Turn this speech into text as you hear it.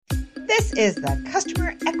This is the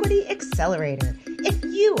Customer Equity Accelerator. If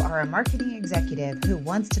you are a marketing executive who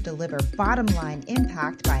wants to deliver bottom line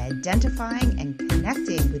impact by identifying and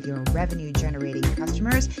connecting with your revenue generating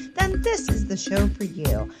customers, then this is the show for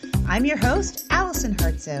you. I'm your host, Allison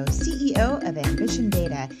Hartsoe, CEO of Ambition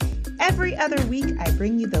Data. Every other week, I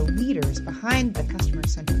bring you the leaders behind the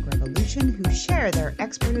customer-centric revolution who share their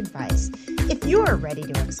expert advice. If you're ready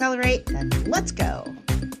to accelerate, then let's go.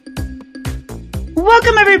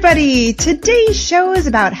 Welcome, everybody. Today's show is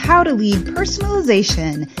about how to lead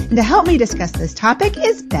personalization. And to help me discuss this topic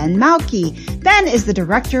is Ben Malky. Ben is the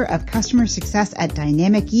Director of Customer Success at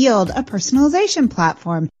Dynamic Yield, a personalization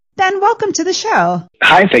platform. Ben, welcome to the show.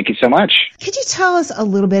 Hi, thank you so much. Could you tell us a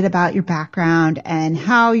little bit about your background and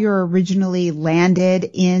how you originally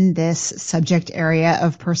landed in this subject area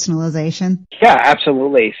of personalization? Yeah,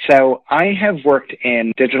 absolutely. So I have worked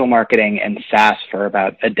in digital marketing and SaaS for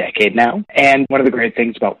about a decade now. And one of the great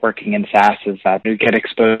things about working in SaaS is that you get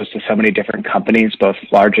exposed to so many different companies, both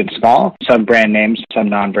large and small, some brand names, some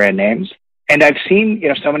non-brand names. And I've seen,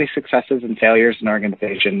 so many successes and failures in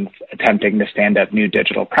organizations attempting to stand up new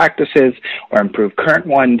digital practices or improve current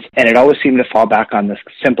ones. And it always seemed to fall back on this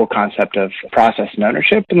simple concept of process and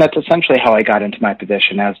ownership. And that's essentially how I got into my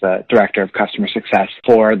position as the Director of Customer Success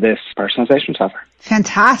for this personalization software.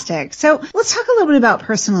 Fantastic. So let's talk a little bit about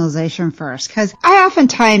personalization first, because I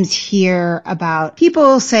oftentimes hear about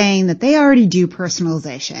people saying that they already do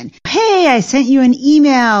personalization. Hey, I sent you an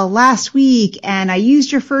email last week and I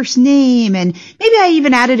used your first name and maybe I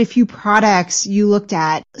even added a few products you looked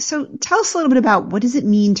at. So tell us a little bit about what does it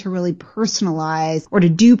mean to really personalize or to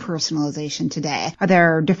do personalization today? Are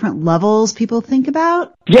there different levels people think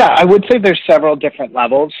about? Yeah, I would say there's several different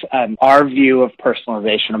levels. Our view of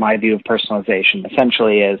personalization, or my view of personalization,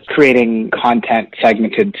 essentially is creating content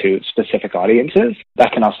segmented to specific audiences.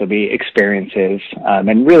 That can also be experiences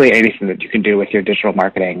and really anything that you can do with your digital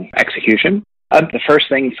marketing execution. The first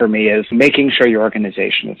thing for me is making sure your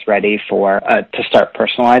organization is ready to start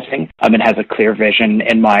personalizing and has a clear vision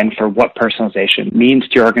in mind for what personalization means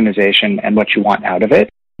to your organization and what you want out of it.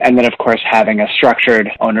 And then, of course, having a structured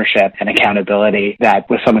ownership and accountability that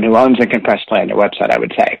with someone who owns and can press play on your website, I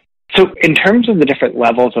would say. So in terms of the different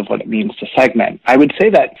levels of what it means to segment, I would say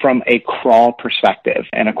that from a crawl perspective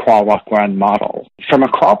and a crawl, walk, run model, from a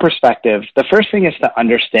crawl perspective, the first thing is to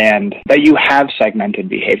understand that you have segmented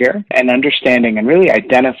behavior and understanding and really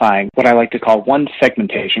identifying what I like to call one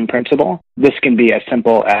segmentation principle. This can be as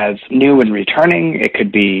simple as new and returning. It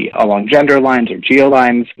could be along gender lines or geo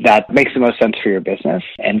lines that makes the most sense for your business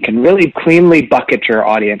and can really cleanly bucket your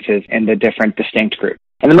audiences into different distinct groups.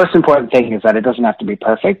 And the most important thing is that it doesn't have to be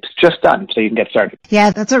perfect, just done so you can get started.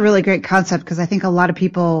 Yeah, that's a really great concept because I think a lot of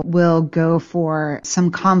people will go for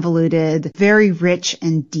some convoluted, very rich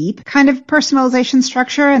and deep kind of personalization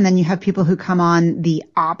structure. And then you have people who come on the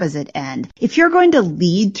opposite end. If you're going to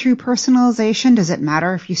lead through personalization, does it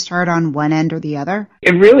matter if you start on one end or the other?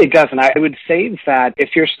 It really doesn't. I would say that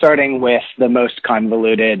if you're starting with the most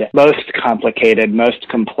convoluted, most complicated, most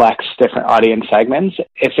complex different audience segments,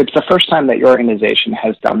 if it's the first time that your organization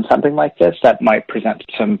has done something like this, that might present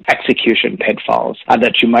some execution pitfalls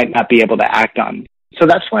that you might not be able to act on. So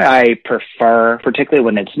that's why I prefer, particularly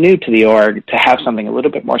when it's new to the org, to have something a little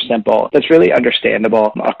bit more simple that's really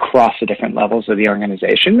understandable across the different levels of the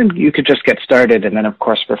organization. And you could just get started and then, of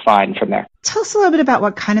course, refine from there. Tell us a little bit about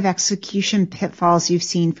what kind of execution pitfalls you've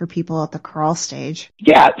seen for people at the crawl stage.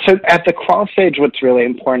 Yeah, so at the crawl stage, what's really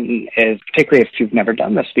important is, particularly if you've never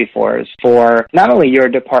done this before, is for not only your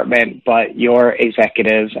department, but your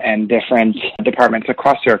executives and different departments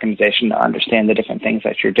across the organization to understand the different things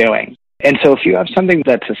that you're doing. And so if you have something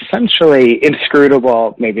that's essentially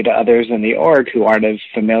inscrutable, maybe to others in the org who aren't as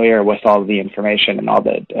familiar with all the information and all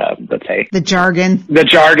the, let's say, the jargon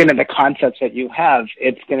and the concepts that you have,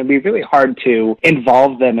 it's going to be really hard to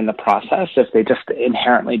involve them in the process if they just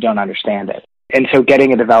inherently don't understand it. And so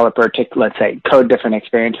getting a developer to, let's say, code different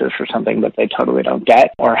experiences for something that they totally don't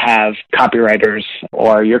get, or have copywriters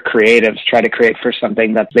or your creatives try to create for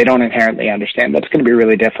something that they don't inherently understand, that's going to be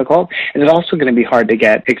really difficult. And it's also going to be hard to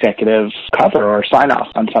get executive cover or sign off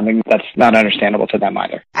on something that's not understandable to them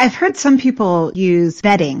either. I've heard some people use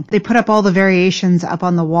betting. They put up all the variations up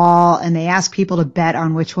on the wall and they ask people to bet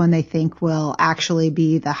on which one they think will actually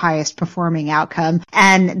be the highest performing outcome.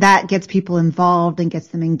 And that gets people involved and gets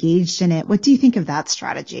them engaged in it. What do you think of that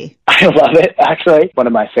strategy? I love it, actually. One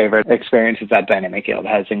of my favorite experiences at Dynamic Yield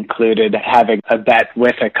has included having a bet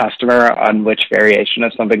with a customer on which variation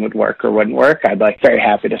of something would work or wouldn't work. I'd like very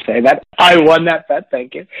happy to say that I won that bet.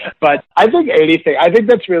 Thank you. But I think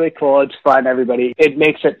that's really cool. It's fun, everybody. It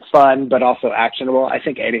makes it fun, but also actionable. I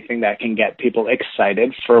think anything that can get people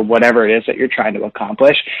excited for whatever it is that you're trying to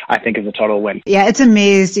accomplish, I think is a total win. Yeah, it's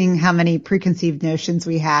amazing how many preconceived notions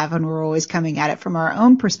we have, and we're always coming at it from our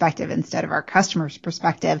own perspective instead of our customer's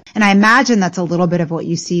perspective. And I imagine that's a little bit of what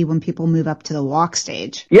you see when people move up to the walk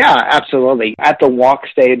stage. Yeah, absolutely. At the walk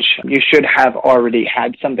stage, you should have already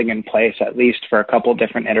had something in place, at least for a couple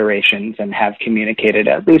different iterations, and have communicated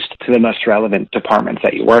at least to the most relevant departments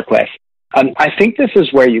that you work with. I think this is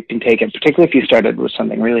where you can take it, particularly if you started with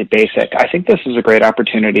something really basic. I think this is a great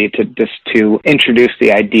opportunity to introduce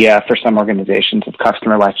the idea for some organizations of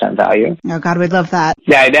customer lifetime value. Oh, God, we'd love that.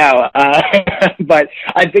 Yeah, I know. But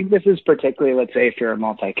I think this is particularly, let's say, if you're a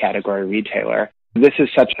multi-category retailer. This is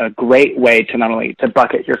such a great way to not only to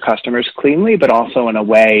bucket your customers cleanly, but also in a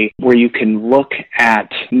way where you can look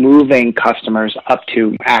at moving customers up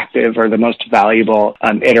to active or the most valuable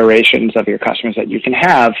iterations of your customers that you can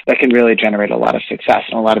have that can really generate a lot of success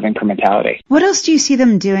and a lot of incrementality. What else do you see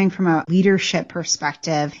them doing from a leadership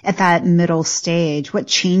perspective at that middle stage? What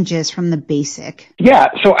changes from the basic? Yeah,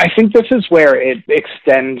 so I think this is where it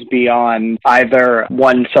extends beyond either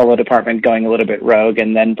one solo department going a little bit rogue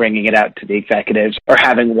and then bringing it out to the executive, or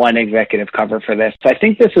having one executive cover for this. So I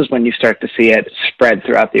think this is when you start to see it spread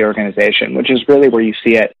throughout the organization, which is really where you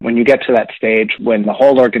see it when you get to that stage when the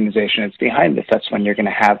whole organization is behind this. That's when you're going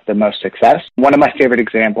to have the most success. One of my favorite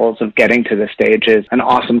examples of getting to this stage is an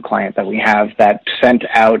awesome client that we have that sent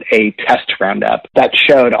out a test roundup that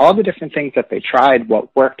showed all the different things that they tried, what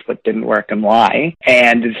worked, what didn't work, and why.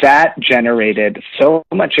 And that generated so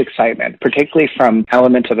much excitement, particularly from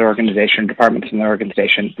elements of the organization, departments in the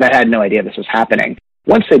organization that had no idea this was happening.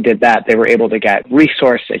 Once they did that, they were able to get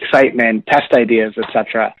resource, excitement, test ideas,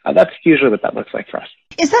 etc. That's usually what that looks like for us.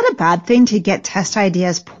 Is that a bad thing to get test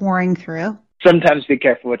ideas pouring through? Sometimes be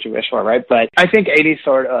careful what you wish for, right? But I think any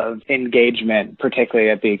sort of engagement,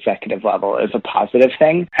 particularly at the executive level, is a positive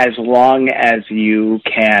thing as long as you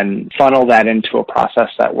can funnel that into a process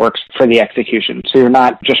that works for the execution. So you're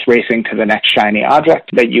not just racing to the next shiny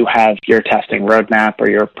object, but you have your testing roadmap or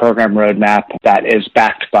your program roadmap that is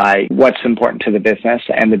backed by what's important to the business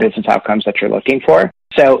and the business outcomes that you're looking for.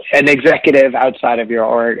 So an executive outside of your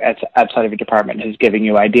org, outside of your department is giving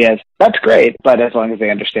you ideas. That's great, but as long as they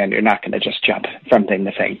understand you're not going to just jump from thing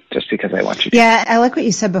to thing just because they want you to. Yeah, I like what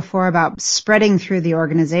you said before about spreading through the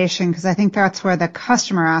organization, because I think that's where the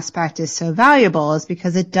customer aspect is so valuable, is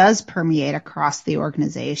because it does permeate across the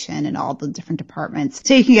organization and all the different departments.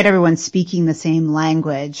 So you can get everyone speaking the same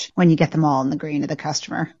language when you get them all in the grain of the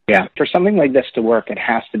customer. Yeah, for something like this to work, it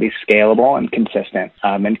has to be scalable and consistent.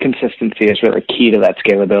 And consistency is really key to that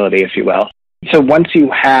scalability, if you will. So once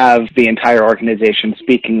you have the entire organization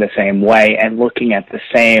speaking the same way and looking at the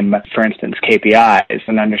same, for instance, KPIs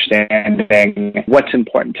and understanding what's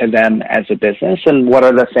important to them as a business and what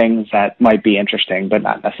are the things that might be interesting but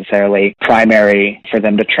not necessarily primary for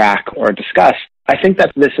them to track or discuss, I think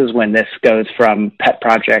that this is when this goes from pet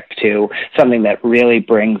project to something that really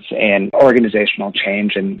brings in organizational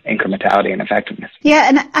change and incrementality and effectiveness. Yeah,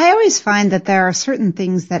 and I always find that there are certain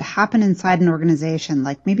things that happen inside an organization,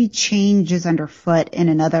 like maybe change is underfoot in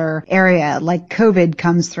another area, like COVID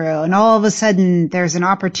comes through, and all of a sudden there's an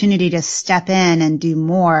opportunity to step in and do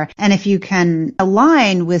more. And if you can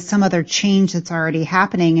align with some other change that's already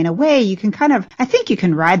happening in a way, you can I think you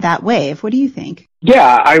can ride that wave. What do you think?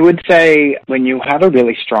 Yeah, I would say when you have a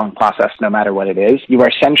really strong process, no matter what it is, you are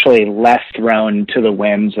essentially less thrown to the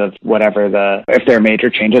whims of if there are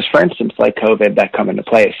major changes, for instance, like COVID, that come into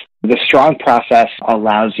place. The strong process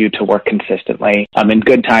allows you to work consistently in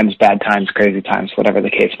good times, bad times, crazy times, whatever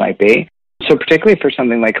the case might be. So particularly for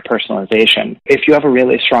something like personalization, if you have a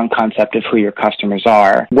really strong concept of who your customers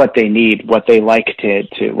are, what they need, what they like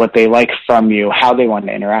what they like from you, how they want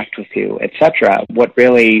to interact with you, etc., what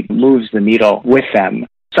really moves the needle with them.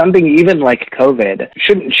 Something even like COVID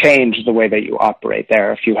shouldn't change the way that you operate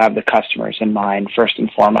there if you have the customers in mind first and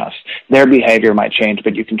foremost. Their behavior might change,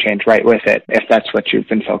 but you can change right with it if that's what you've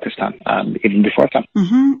been focused on even before time.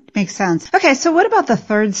 Mm-hmm. Makes sense. Okay, so what about the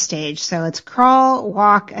third stage? So it's crawl,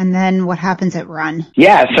 walk, and then what happens at run?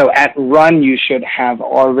 Yeah, so at run, you should have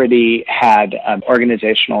already had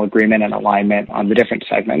organizational agreement and alignment on the different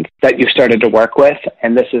segments that you started to work with.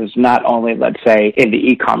 And this is not only, let's say, in the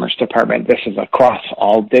e-commerce department. This is across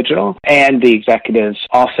all all digital. And the executives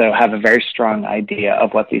also have a very strong idea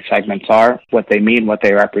of what these segments are, what they mean, what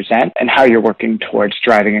they represent, and how you're working towards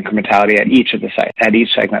driving incrementality at each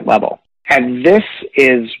segment level. And this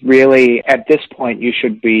is really, at this point, you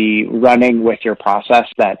should be running with your process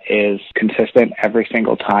that is consistent every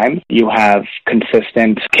single time. You have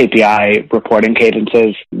consistent KPI reporting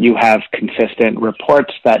cadences. You have consistent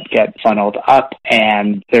reports that get funneled up,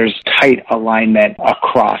 and there's tight alignment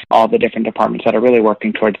across all the different departments that are really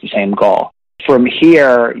working towards the same goal. From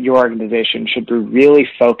here, your organization should be really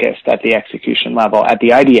focused at the execution level, at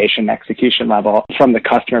the ideation execution level from the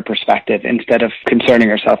customer perspective, instead of concerning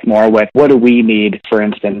yourself more with what do we need, for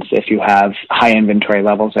instance, if you have high inventory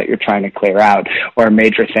levels that you're trying to clear out or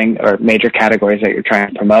major categories that you're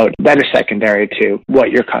trying to promote. That is secondary to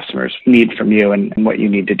what your customers need from you and what you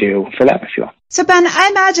need to do for them, if you will. So Ben, I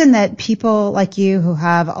imagine that people like you who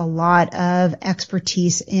have a lot of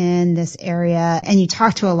expertise in this area and you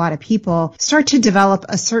talk to a lot of people start to develop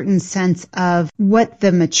a certain sense of what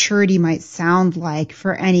the maturity might sound like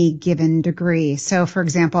for any given degree. So for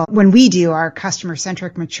example, when we do our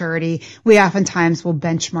customer-centric maturity, we oftentimes will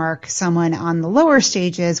benchmark someone on the lower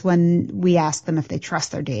stages when we ask them if they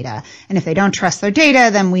trust their data. And if they don't trust their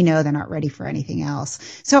data, then we know they're not ready for anything else.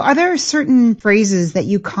 So are there certain phrases that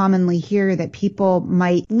you commonly hear that people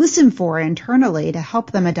might listen for internally to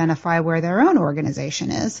help them identify where their own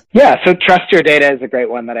organization is? Yeah, so trust your data is a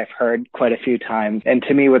great one that I've heard quite a few times. And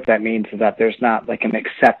to me, what that means is that there's not like an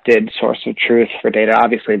accepted source of truth for data.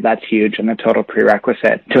 Obviously, that's huge and a total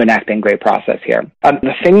prerequisite to enacting great process here.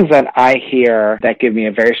 The things that I hear that give me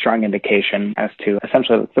a very strong indication as to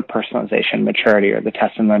essentially the personalization maturity or the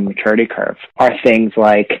test and learn maturity curve are things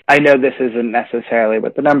like, I know this isn't necessarily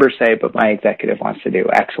what the numbers say, but my executive wants to do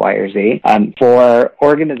X, Y, or Z. For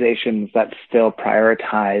organizations that still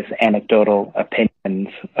prioritize anecdotal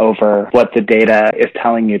opinions over what the data is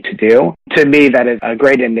telling you to do, to me, that is a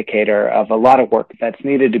great indicator of a lot of work that's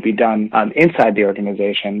needed to be done inside the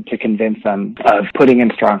organization to convince them of putting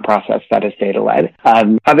in strong process that is data-led.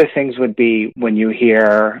 Other things would be when you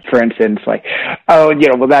hear, for instance, like,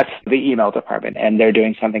 that's the email department and they're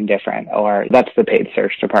doing something different, or that's the paid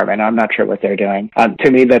search department. I'm not sure what they're doing.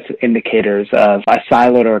 To me, that's indicators of a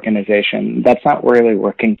siloed organization that's not really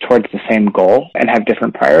working towards the same goal and have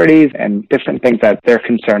different priorities and different things that they're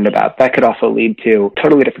concerned about. That could also lead to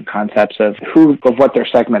totally different concepts of what their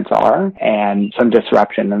segments are and some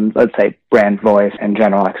disruption in, let's say, brand voice and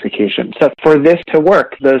general execution. So for this to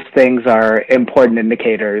work, those things are important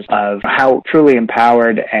indicators of how truly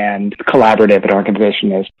empowered and collaborative an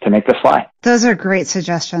organization is to make this fly. Those are great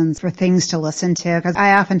suggestions for things to listen to, because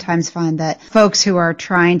I oftentimes find that folks who are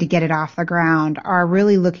trying to get it off the ground are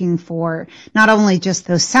really looking for not only just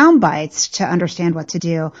those sound bites to understand what to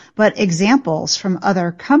do, but examples from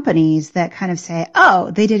other companies that kind of say, oh,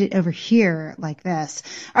 they did it over here like this.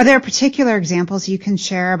 Are there particular examples you can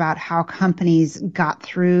share about how companies got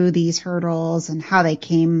through these hurdles and how they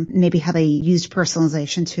used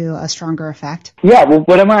personalization to a stronger effect? Yeah, well,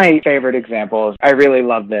 one of my favorite examples, I really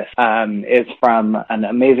love this, is from an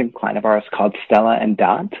amazing client of ours called Stella &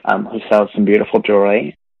 Dot, who sells some beautiful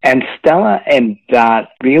jewelry. And Stella and Dot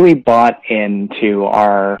really bought into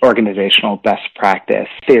our organizational best practice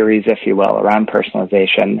theories, if you will, around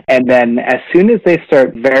personalization. And then as soon as they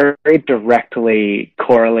start very directly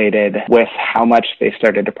correlated with how much they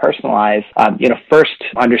started to personalize, first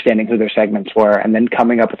understanding who their segments were and then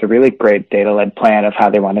coming up with a really great data-led plan of how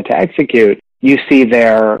they wanted to execute, you see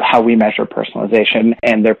there how we measure personalization,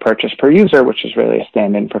 and their purchase per user, which is really a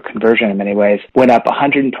stand-in for conversion in many ways, went up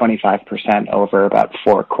 125% over about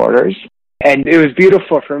 4 quarters. And it was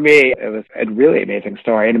beautiful for me. It was a really amazing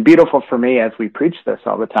story, and beautiful for me as we preach this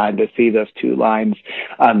all the time to see those two lines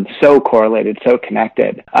so correlated, so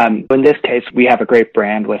connected. In this case, we have a great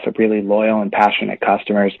brand with a really loyal and passionate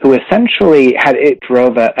customers who essentially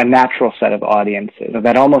drove a natural set of audiences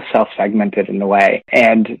that almost self-segmented in a way.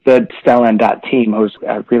 And the Stella & Dot team, who's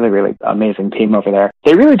a really, really amazing team over there,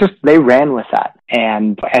 they ran with that.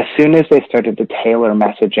 And as soon as they started to tailor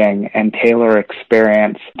messaging and tailor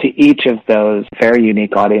experience to each of those very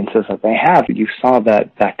unique audiences that they have, you saw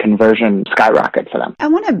that conversion skyrocket for them. I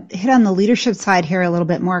want to hit on the leadership side here a little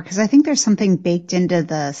bit more, because I think there's something baked into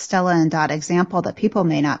the Stella & Dot example that people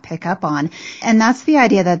may not pick up on. And that's the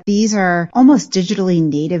idea that these are almost digitally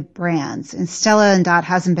native brands. And Stella & Dot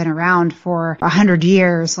hasn't been around for 100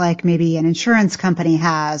 years like maybe an insurance company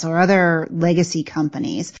has or other legacy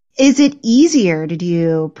companies. Is it easier to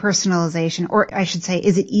do personalization, or I should say,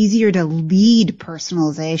 is it easier to lead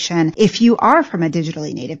personalization if you are from a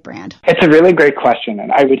digitally native brand? It's a really great question.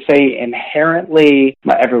 And I would say inherently,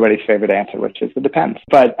 everybody's favorite answer, which is it depends.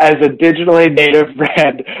 But as a digitally native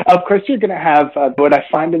brand, of course, you're going to have, what I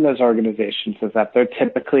find in those organizations is that they're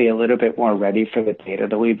typically a little bit more ready for the data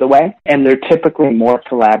to lead the way. And they're typically more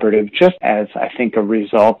collaborative, just as I think a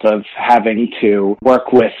result of having to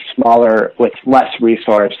work with less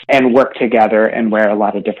resource and work together and wear a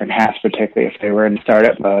lot of different hats, particularly if they were in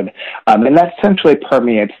startup mode. And that essentially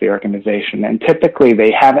permeates the organization. And typically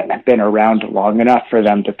they haven't been around long enough for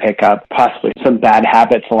them to pick up possibly some bad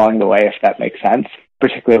habits along the way, if that makes sense,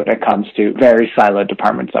 particularly when it comes to very siloed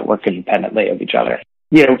departments that work independently of each other.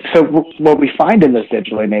 So what we find in those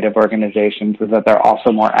digitally native organizations is that they're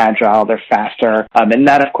also more agile, they're faster, and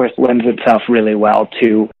that, of course, lends itself really well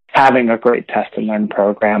to having a great test and learn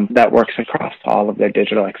program that works across all of their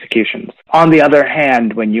digital executions. On the other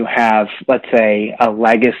hand, when you have, let's say, a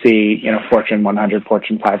legacy, Fortune 100,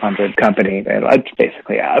 Fortune 500 company, it's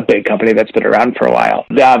basically a big company that's been around for a while,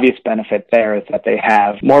 the obvious benefit there is that they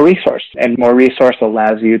have more resource, and more resource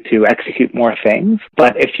allows you to execute more things.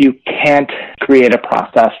 But if you can't create a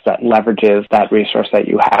process that leverages that resource that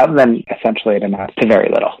you have, then essentially it amounts to very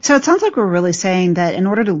little. So it sounds like we're really saying that in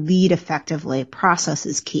order to lead effectively, process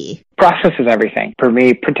is key. Process is everything. For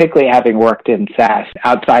me, particularly having worked in SaaS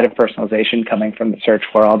outside of personalization, coming from the search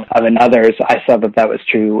world, and others, I saw that was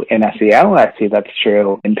true in SEO. I see that's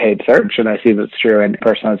true in paid search, and I see that's true in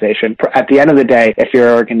personalization. At the end of the day, if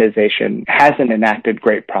your organization has an enacted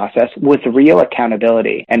great process with real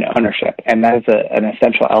accountability and ownership, and that is an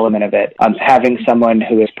essential element of it, having someone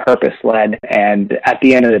who is purpose-led and at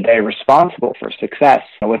the end of the day responsible for success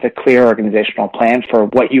with a clear organizational plan for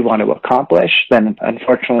what you want to accomplish, then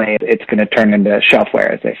unfortunately it's going to turn into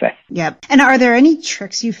shelfware, as they say. Yep. And are there any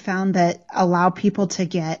tricks you found that allow people to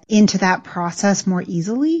get into that process more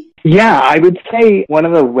easily? Yeah, I would say one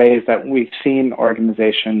of the ways that we've seen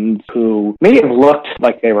organizations who may have looked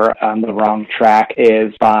like they were on the wrong track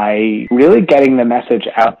is by really getting the message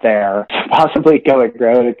out there, possibly going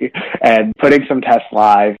rogue and putting some tests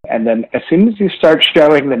live. And then as soon as you start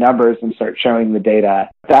showing the numbers and start showing the data,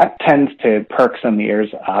 that tends to perk some ears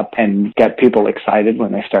up and get people excited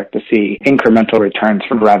when they start to see incremental returns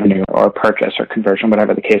from revenue or purchase or conversion,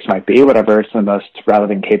 whatever the case might be, whatever is the most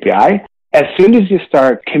relevant KPI. As soon as you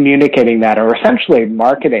start communicating that, or essentially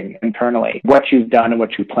marketing internally what you've done and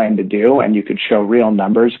what you plan to do, and you could show real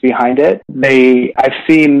numbers behind it, I've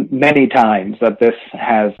seen many times that this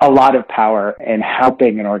has a lot of power in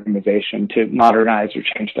helping an organization to modernize or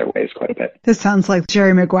change their ways quite a bit. This sounds like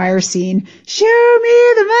Jerry Maguire scene. Show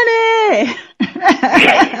me the money!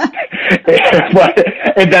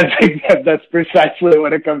 And that's precisely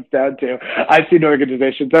what it comes down to. I've seen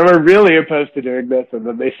organizations that were really opposed to doing this, and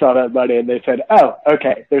then they saw that money and they said, "Oh,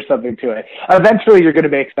 okay, there's something to it." Eventually, you're going to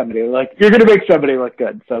make somebody look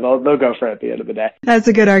good, so they'll go for it at the end of the day. That's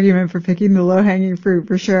a good argument for picking the low-hanging fruit,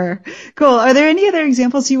 for sure. Cool. Are there any other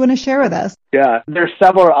examples you want to share with us? Yeah, there's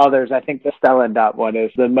several others. I think the Stellan one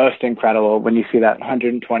is the most incredible when you see that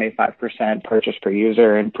 125% purchase per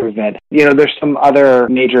user improvement. There's some other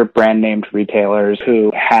major brand named retailers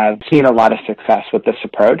who have seen a lot of success with this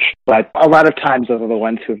approach, but a lot of times those are the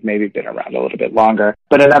ones who've maybe been around a little bit longer.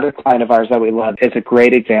 But another client of ours that we love is a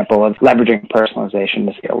great example of leveraging personalization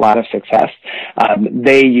to see a lot of success.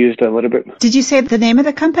 They used a little bit. Did you say the name of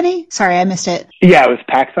the company? Sorry, I missed it. Yeah, it was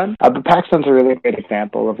PacSun. But PacSun's a really great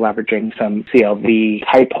example of leveraging some CLV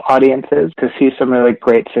type audiences to see some really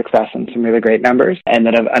great success and some really great numbers. And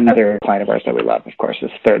then another client of ours that we love, of course, is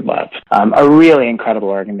ThirdLove, a really incredible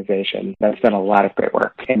organization that's done a lot of great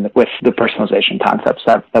work with the personalization concepts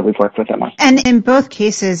that we've worked with them on. And in both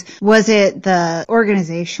cases, was it the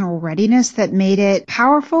organizational readiness that made it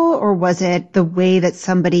powerful, or was it the way that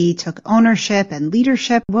somebody took ownership and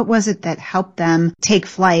leadership? What was it that helped them take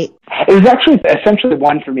flight? It was actually essentially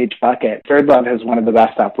one from each bucket. ThirdLove is one of the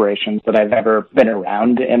best operations that I've ever been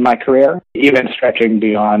around in my career, even stretching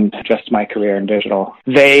beyond just my career in digital.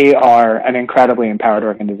 They are an incredibly empowered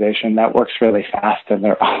organization that works really fast, and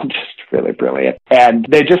they're all just really brilliant. And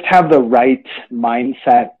they just have the right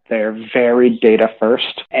mindset. They're very data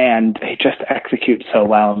first, and they just execute so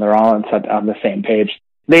well, and they're all on the same page.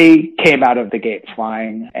 They came out of the gate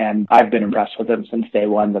flying, and I've been impressed with them since day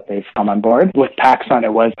one that they've come on board. With Paxon,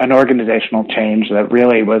 it was an organizational change that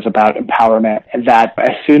really was about empowerment, and that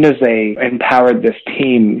as soon as they empowered this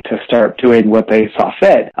team to start doing what they saw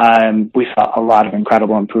fit, we saw a lot of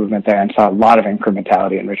incredible improvement there and saw a lot of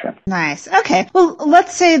incrementality in return. Nice. Okay. Well,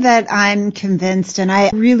 let's say that I'm convinced and I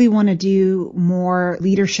really want to do more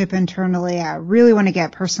leadership internally. I really want to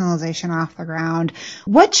get personalization off the ground.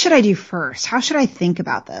 What should I do first? How should I think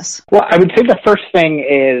about this? Well, I would say the first thing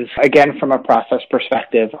is, again, from a process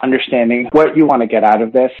perspective, understanding what you want to get out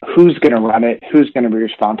of this, who's going to run it, who's going to be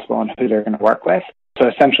responsible, and who they're going to work with. So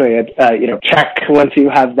essentially, check once you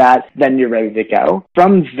have that, then you're ready to go.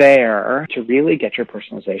 From there, to really get your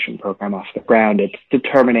personalization program off the ground, it's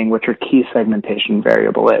determining what your key segmentation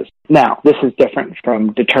variable is. Now, this is different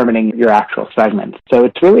from determining your actual segments. So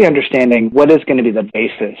it's really understanding what is going to be the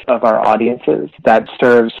basis of our audiences that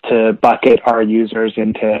serves to bucket our users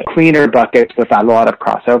into cleaner buckets without a lot of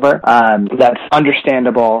crossover. That's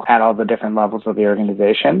understandable at all the different levels of the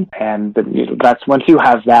organization. And that's once you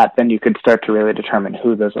have that, then you could start to really determine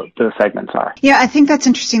who those segments are. Yeah, I think that's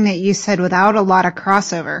interesting that you said without a lot of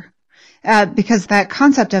crossover. Because that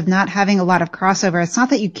concept of not having a lot of crossover, it's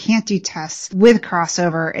not that you can't do tests with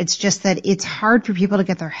crossover. It's just that it's hard for people to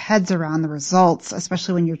get their heads around the results,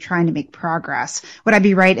 especially when you're trying to make progress. Would I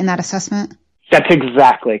be right in that assessment? That's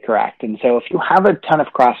exactly correct. And so if you have a ton of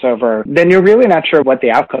crossover, then you're really not sure what the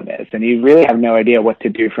outcome is, and you really have no idea what to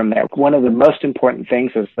do from there. One of the most important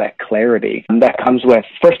things is that clarity that comes with,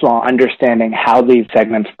 first of all, understanding how these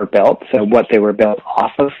segments were built, so what they were built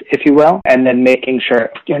off of, if you will, and then making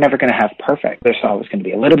sure you're never going to have perfect. There's always going to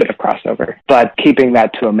be a little bit of crossover, but keeping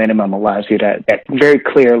that to a minimum allows you to get very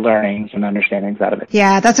clear learnings and understandings out of it.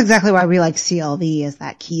 Yeah, that's exactly why we like CLV as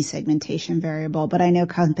that key segmentation variable, but I know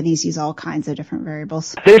companies use all kinds of different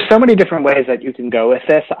variables. There's so many different ways that you can go with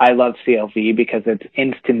this. I love CLV because it's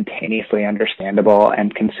instantaneously understandable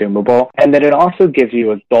and consumable. And then it also gives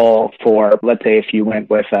you a goal for, let's say if you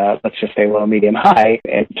went with, let's just say low, medium, high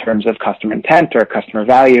in terms of customer intent or customer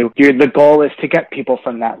value, the goal is to get people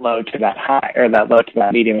from that low to that high, or that low to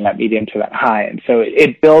that medium, and that medium to that high. And so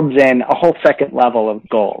it builds in a whole second level of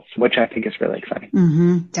goals, which I think is really exciting.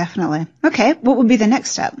 Mm-hmm, definitely. Okay. What would be the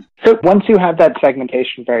next step? So once you have that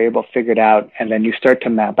segmentation variable figured out, and then you start to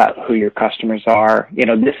map out who your customers are,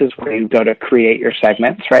 this is where you go to create your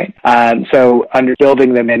segments, right? So under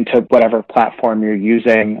building them into whatever platform you're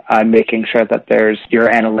using, making sure that there's your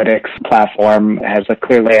analytics platform has a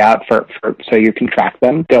clear layout for so you can track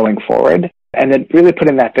them going forward. And then really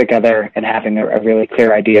putting that together and having a really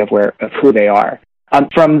clear idea of who they are.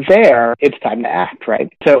 From there, it's time to act, right?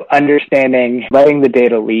 So understanding, letting the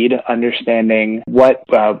data lead, understanding which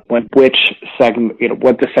segment,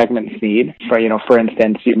 what the segments need. For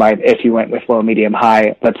instance, you might, if you went with low, medium,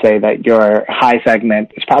 high, let's say that your high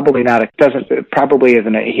segment is probably probably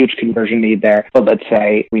isn't a huge conversion need there, but let's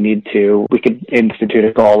say we could institute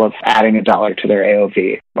a goal of adding $1 to their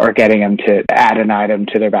AOV or getting them to add an item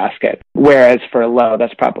to their basket. Whereas for low,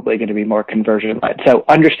 that's probably going to be more conversion-led. So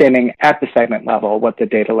understanding at the segment level what the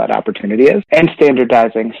data-led opportunity is, and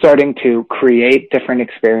standardizing, starting to create different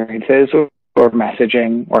experiences or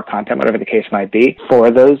messaging or content, whatever the case might be,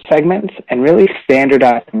 for those segments, and really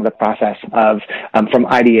standardizing the process of from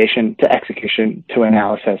ideation to execution to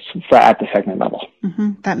analysis at the segment level.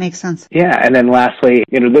 Mm-hmm. That makes sense. Yeah, and then lastly,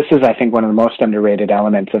 this is, I think, one of the most underrated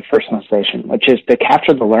elements of personalization, which is to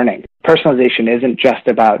capture the learning. Personalization isn't just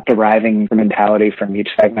about deriving incrementality from each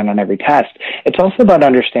segment on every test. It's also about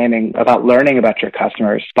learning about your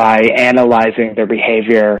customers by analyzing their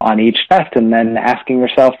behavior on each test and then asking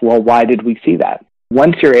yourself, well, why did we see that?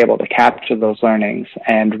 Once you're able to capture those learnings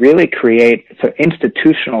and really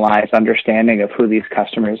institutionalize understanding of who these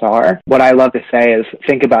customers are, what I love to say is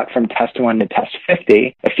think about from test 1 to test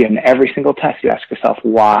 50. If in every single test you ask yourself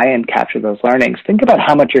why and capture those learnings, think about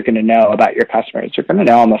how much you're going to know about your customers. You're going to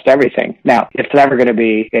know almost everything. Now, it's never going to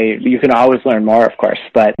be you can always learn more, of course,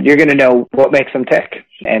 but you're going to know what makes them tick.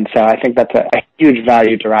 And so I think that's a huge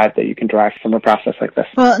value derived that you can derive from a process like this.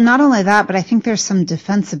 Well, not only that, but I think there's some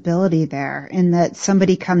defensibility there in that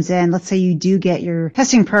somebody comes in, let's say you do get your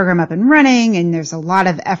testing program up and running and there's a lot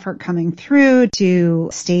of effort coming through to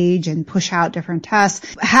stage and push out different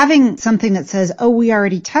tests. Having something that says, oh, we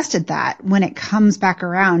already tested that when it comes back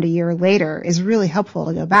around a year later is really helpful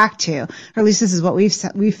to go back to. Or at least this is what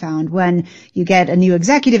we've found when you get a new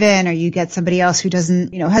executive in or you get somebody else who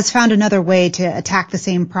doesn't, has found another way to attack the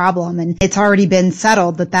same problem and it's already been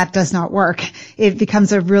settled that does not work. It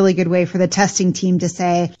becomes a really good way for the testing team to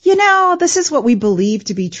say, this is what we believe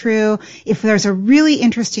to be true. If there's a really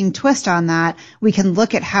interesting twist on that, we can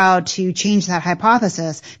look at how to change that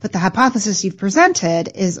hypothesis. But the hypothesis you've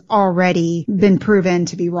presented is already been proven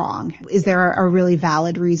to be wrong. Is there a really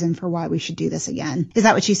valid reason for why we should do this again? Is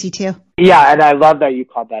that what you see too? Yeah, and I love that you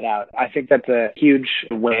called that out. I think that's a huge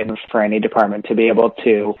win for any department to be able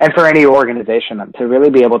to, and for any organization, to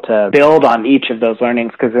really be able to build on each of those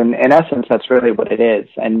learnings, because in essence, that's really what it is.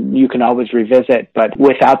 And you can always revisit, but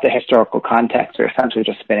without the historical context, you're essentially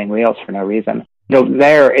just spinning wheels for no reason.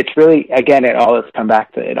 There, it's really, again, it always comes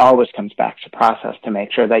back to process, to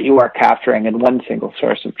make sure that you are capturing in one single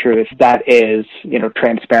source of truth that is,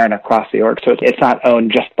 transparent across the org. So it's not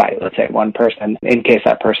owned just by, let's say, one person in case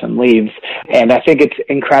that person leaves. And I think it's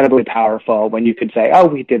incredibly powerful when you could say, oh,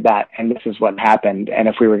 we did that and this is what happened. And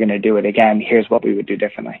if we were going to do it again, here's what we would do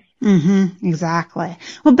differently. Mm-hmm, exactly.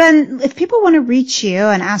 Well, Ben, if people want to reach you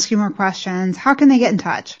and ask you more questions, how can they get in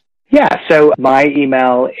touch? Yeah, so my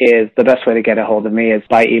email is, the best way to get a hold of me is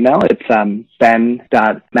by email. It's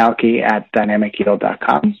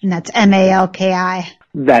ben.malki@dynamicyield.com. And that's M-A-L-K-I.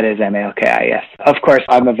 That is M-A-L-K-I, yes. Of course,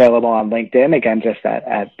 I'm available on LinkedIn, again, just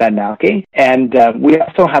at Ben Malki. And we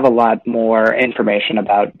also have a lot more information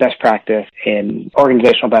about best practice in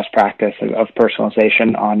organizational best practice of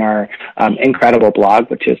personalization on our incredible blog,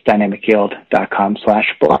 which is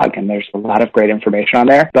dynamicyield.com/blog. And there's a lot of great information on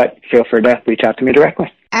there, but feel free to reach out to me directly.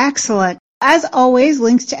 Excellent. As always,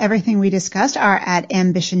 links to everything we discussed are at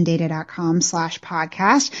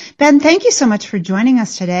ambitiondata.com/podcast. Ben, thank you so much for joining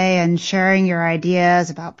us today and sharing your ideas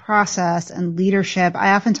about process and leadership.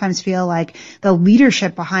 I oftentimes feel like the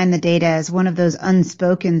leadership behind the data is one of those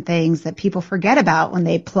unspoken things that people forget about when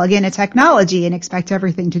they plug in a technology and expect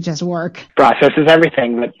everything to just work. Process is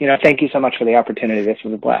everything, but thank you so much for the opportunity. This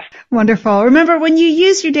was a blast. Wonderful. Remember, when you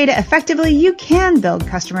use your data effectively, you can build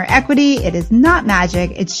customer equity. It is not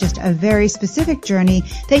magic. It's just a very specific journey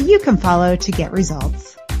that you can follow to get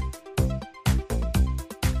results.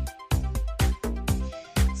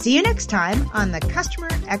 See you next time on the Customer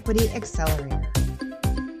Equity Accelerator.